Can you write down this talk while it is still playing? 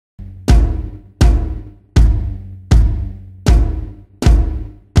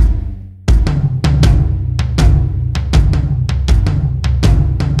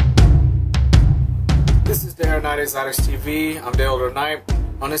Exotics TV. I'm Dale Knight.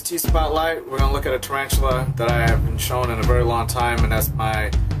 On this spoTlight, we're going to look at a tarantula that I have been shown in a very long time, and that's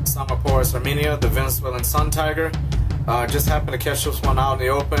my Psalmopoeus irminia, the Venezuelan Suntiger. Just happened to catch this one out in the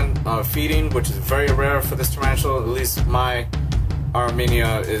open feeding, which is very rare for this tarantula. At least my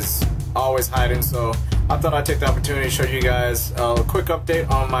irminia is always hiding, so I thought I'd take the opportunity to show you guys a quick update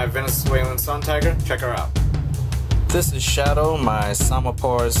on my Venezuelan Suntiger. Check her out. This is Shadow, my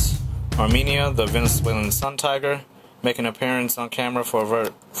Psalmopoeus irminia, the Venezuelan Suntiger, making an appearance on camera for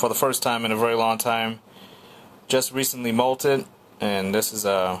the first time in a very long time. Just recently molted, and this is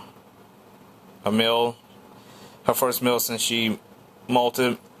a meal, her first meal since she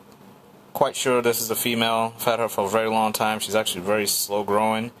molted. Quite sure this is a female. I've had her for a very long time. She's actually very slow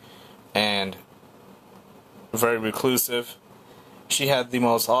growing and very reclusive. She had the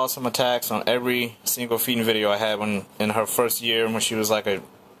most awesome attacks on every single feeding video I had in her first year, when she was like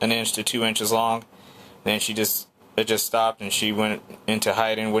an inch to 2 inches long. Then it just stopped, and she went into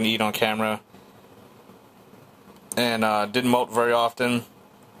hiding, wouldn't eat on camera, and didn't molt very often,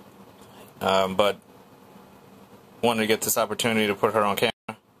 but wanted to get this opportunity to put her on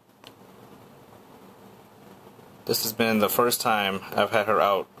camera. This has been the first time I've had her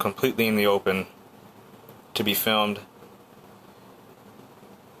out completely in the open to be filmed,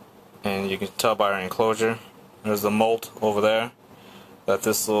 and you can tell by her enclosure. There's the molt over there, that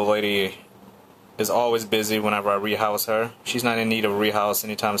this little lady is always busy whenever I rehouse her. She's not in need of a rehouse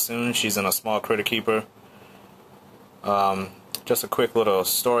anytime soon. She's in a small critter keeper. Just a quick little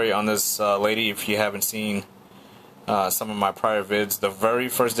story on this lady, if you haven't seen some of my prior vids. The very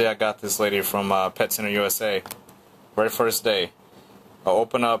first day I got this lady from Pet Center USA, very first day, I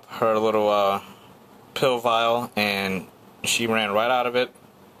opened up her little pill vial, and she ran right out of it,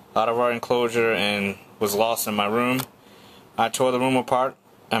 out of our enclosure, and was lost in my room. I tore the room apart.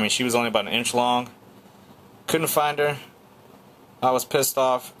 I mean, she was only about an inch long. Couldn't find her. I was pissed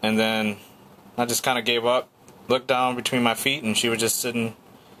off, and then I just kind of gave up. Looked down between my feet, and she was just sitting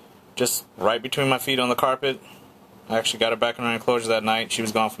just right between my feet on the carpet. I actually got her back in her enclosure that night. She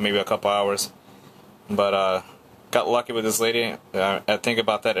was gone for maybe a couple hours. But got lucky with this lady. I think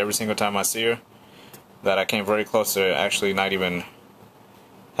about that every single time I see her, that I came very close to actually not even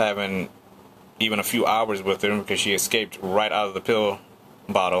having even a few hours with her, because she escaped right out of the pill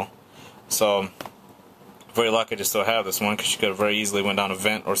bottle. So very lucky to still have this one, because she could have very easily went down a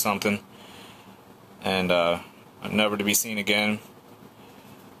vent or something, and never to be seen again.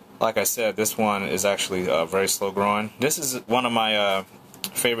 Like I said, this one is actually very slow growing. This is one of my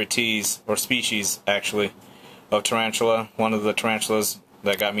favorite teas, or species actually, of tarantula. One of the tarantulas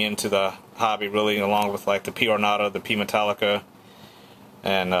that got me into the hobby, really, along with like the P. ornata, the P. metallica,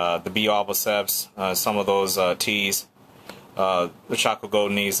 and the B. albiceps, some of those teas. The chocolate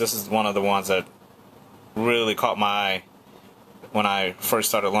golden knees. This is one of the ones that really caught my eye when I first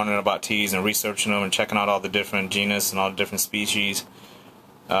started learning about teas and researching them and checking out all the different genus and all the different species.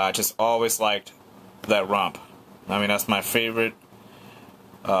 I just always liked that rump. I mean, that's my favorite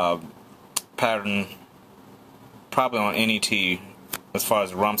pattern, probably on any tea, as far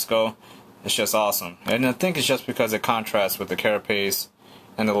as rumps go. It's just awesome, and I think it's just because it contrasts with the carapace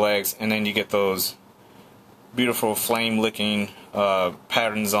and the legs, and then you get those beautiful flame licking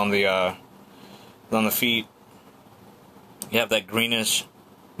patterns on the feet. You have that greenish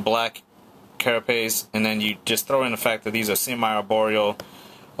black carapace, and then you just throw in the fact that these are semi-arboreal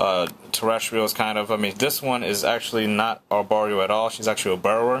terrestrials, kind of. I mean, this one is actually not arboreal at all. She's actually a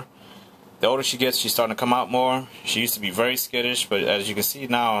burrower. The older she gets, she's starting to come out more. She used to be very skittish, but as you can see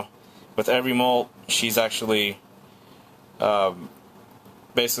now, with every molt, she's actually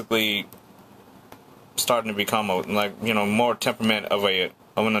basically starting to become more temperament of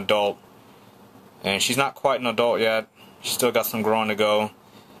an adult. And she's not quite an adult yet. She's still got some growing to go.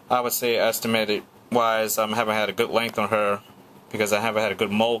 I would say, estimated wise, I haven't had a good length on her, because I haven't had a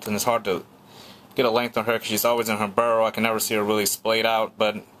good molt, and it's hard to get a length on her because she's always in her burrow. I can never see her really splayed out,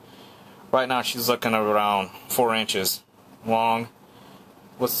 but right now she's looking around 4 inches long,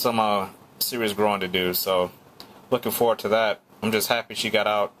 with some serious growing to do. So looking forward to that. I'm just happy she got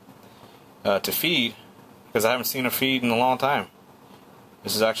out to feed, because I haven't seen her feed in a long time.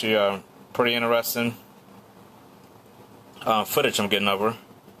 This is actually pretty interesting footage I'm getting of her.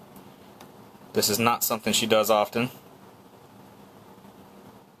 This is not something she does often.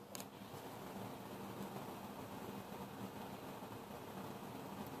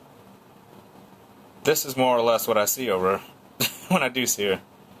 This is more or less what I see of her when I do see her.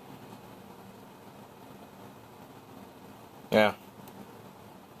 Yeah.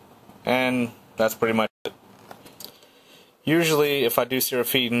 And that's pretty much it. Usually, if I do see her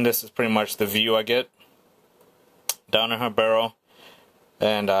feeding, this is pretty much the view I get. down in her burrow,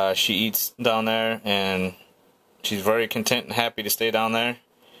 and she eats down there, and she's very content and happy to stay down there.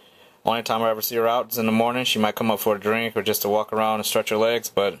 Only time I ever see her out is in the morning. She might come up for a drink or just to walk around and stretch her legs,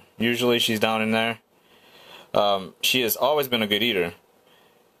 but usually she's down in there. She has always been a good eater,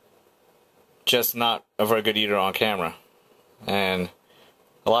 just not a very good eater on camera. And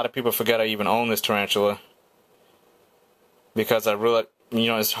a lot of people forget I even own this tarantula, because I really,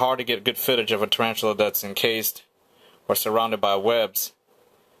 it's hard to get good footage of a tarantula that's encased or surrounded by webs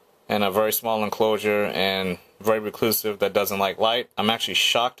in a very small enclosure and very reclusive, that doesn't like light. I'm actually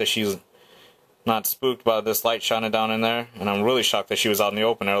shocked that she's not spooked by this light shining down in there, and I'm really shocked that she was out in the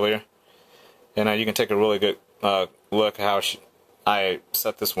open earlier. And you can take a really good look at how I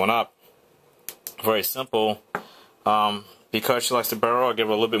set this one up. Very simple. Because she likes to burrow, I give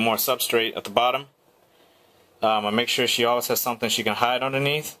her a little bit more substrate at the bottom. I make sure she always has something she can hide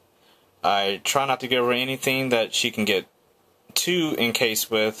underneath. I try not to give her anything that she can get too encased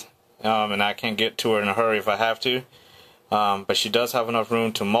with, and I can't get to her in a hurry if I have to. But she does have enough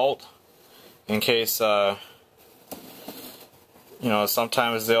room to molt in case,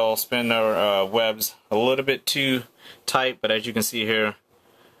 sometimes they'll spin their webs a little bit too tight, but as you can see here,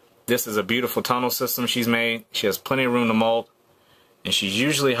 this is a beautiful tunnel system she's made. She has plenty of room to molt, and she's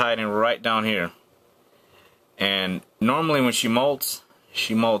usually hiding right down here. And normally when she molts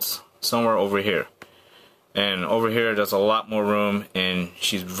somewhere over here. And over here there's a lot more room, and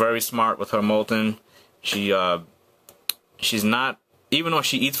she's very smart with her molting. She's not, even though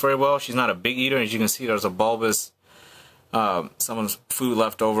she eats very well, she's not a big eater. As you can see, there's a bulbous someone's food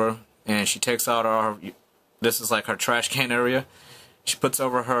left over, and she takes out this is like her trash can area. She puts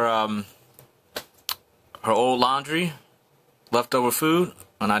over her her old laundry, leftover food,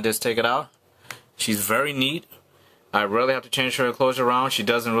 and I just take it out. She's very neat. I rarely have to change her enclosure around. She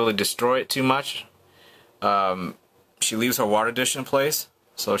doesn't really destroy it too much. She leaves her water dish in place,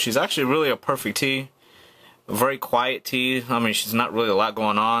 so she's actually really a perfect tea. A very quiet tea. I mean, she's not really a lot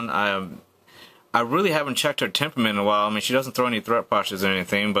going on. I really haven't checked her temperament in a while. I mean, she doesn't throw any threat postures or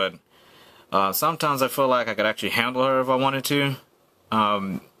anything, but sometimes I feel like I could actually handle her if I wanted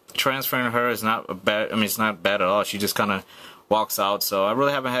to. Transferring her is not bad. I mean, it's not bad at all. She just kind of walks out, so I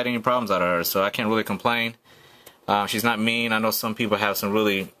really haven't had any problems out of her, so I can't really complain. She's not mean. I know some people have some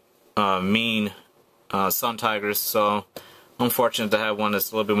really mean sun tigers, so I'm fortunate to have one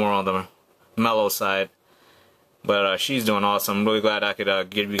that's a little bit more on the mellow side. But she's doing awesome. I'm really glad I could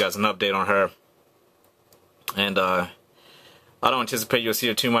give you guys an update on her. And I don't anticipate you'll see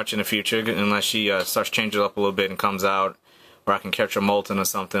her too much in the future unless she starts changing up a little bit and comes out, or I can catch her molting or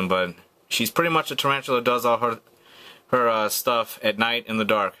something. But she's pretty much a tarantula that does all her stuff at night in the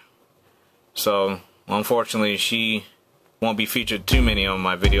dark. So unfortunately, she won't be featured too many on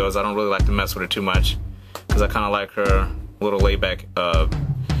my videos. I don't really like to mess with her too much, because I kind of like her little laid-back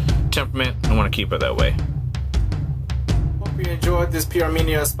temperament. I want to keep her that way. Hope you enjoyed this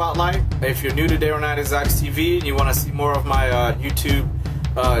irminia spotlight. If you're new to Day or Night Exotics TV and you want to see more of my YouTube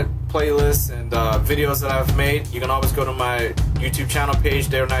playlists and videos that I've made, you can always go to my YouTube channel page,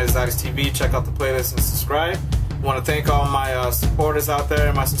 Day or Night Exotics TV, check out the playlist and subscribe. I want to thank all my supporters out there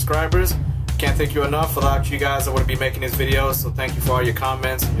and my subscribers. Can't thank you enough. Without you guys, I wouldn't be making these videos, so thank you for all your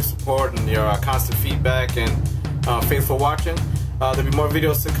comments and your support and your constant feedback and faithful watching. There'll be more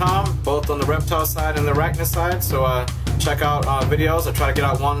videos to come, both on the reptile side and the arachnid side, so check out videos. I try to get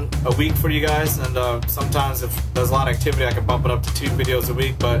out one a week for you guys, and sometimes if there's a lot of activity I can bump it up to 2 videos a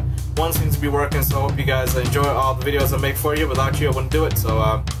week, but one seems to be working, so I hope you guys enjoy all the videos I make for you. Without you, I wouldn't do it, so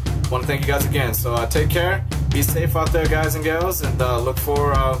I want to thank you guys again. So take care, be safe out there, guys and gals, and look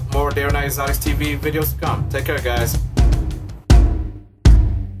for more Day or Night Exotics TV videos to come. Take care, guys.